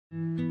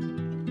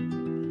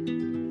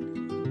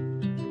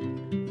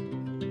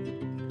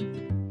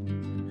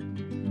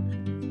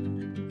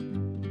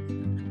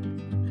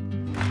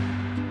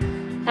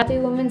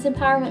happy Women's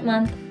Empowerment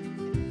Month.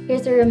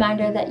 Here's a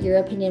reminder that your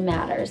opinion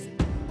matters.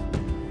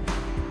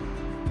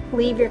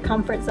 Leave your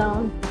comfort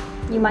zone.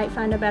 You might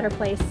find a better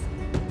place.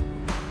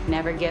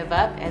 Never give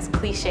up. As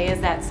cliche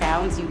as that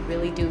sounds, you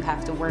really do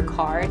have to work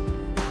hard.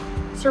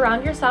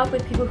 Surround yourself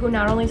with people who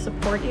not only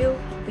support you,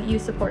 but you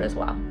support as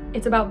well.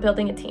 It's about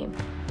building a team.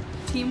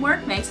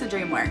 Teamwork makes the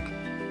dream work.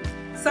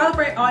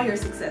 Celebrate all your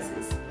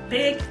successes,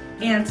 big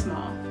and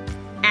small.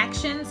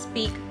 Actions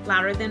speak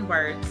louder than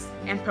words,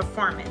 and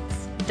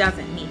performance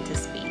doesn't need to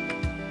speak.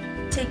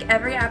 Take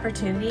every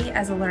opportunity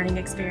as a learning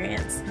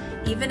experience.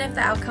 Even if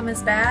the outcome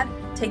is bad,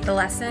 take the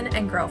lesson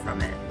and grow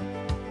from it.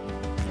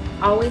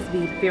 Always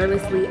be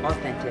fearlessly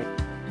authentic.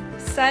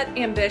 Set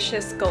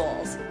ambitious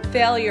goals.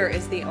 Failure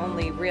is the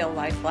only real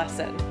life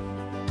lesson.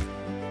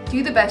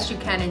 Do the best you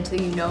can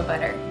until you know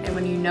better. And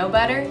when you know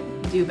better,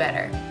 do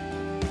better.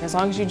 As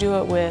long as you do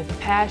it with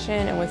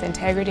passion and with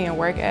integrity and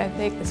work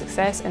ethic, the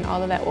success and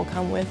all of that will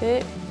come with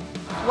it.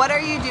 What are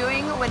you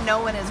doing when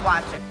no one is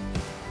watching?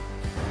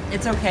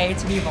 It's okay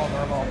to be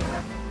vulnerable.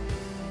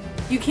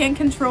 You can't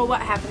control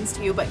what happens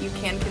to you, but you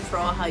can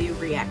control how you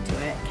react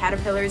to it.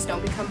 Caterpillars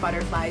don't become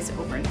butterflies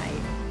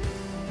overnight.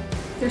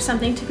 There's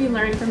something to be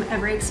learned from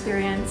every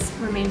experience.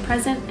 Remain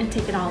present and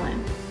take it all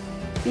in.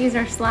 These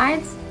are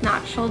slides,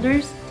 not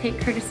shoulders. Take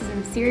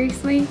criticism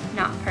seriously,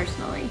 not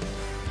personally.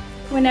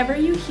 Whenever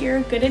you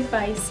hear good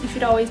advice, you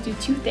should always do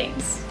two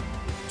things.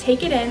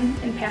 Take it in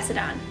and pass it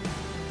on.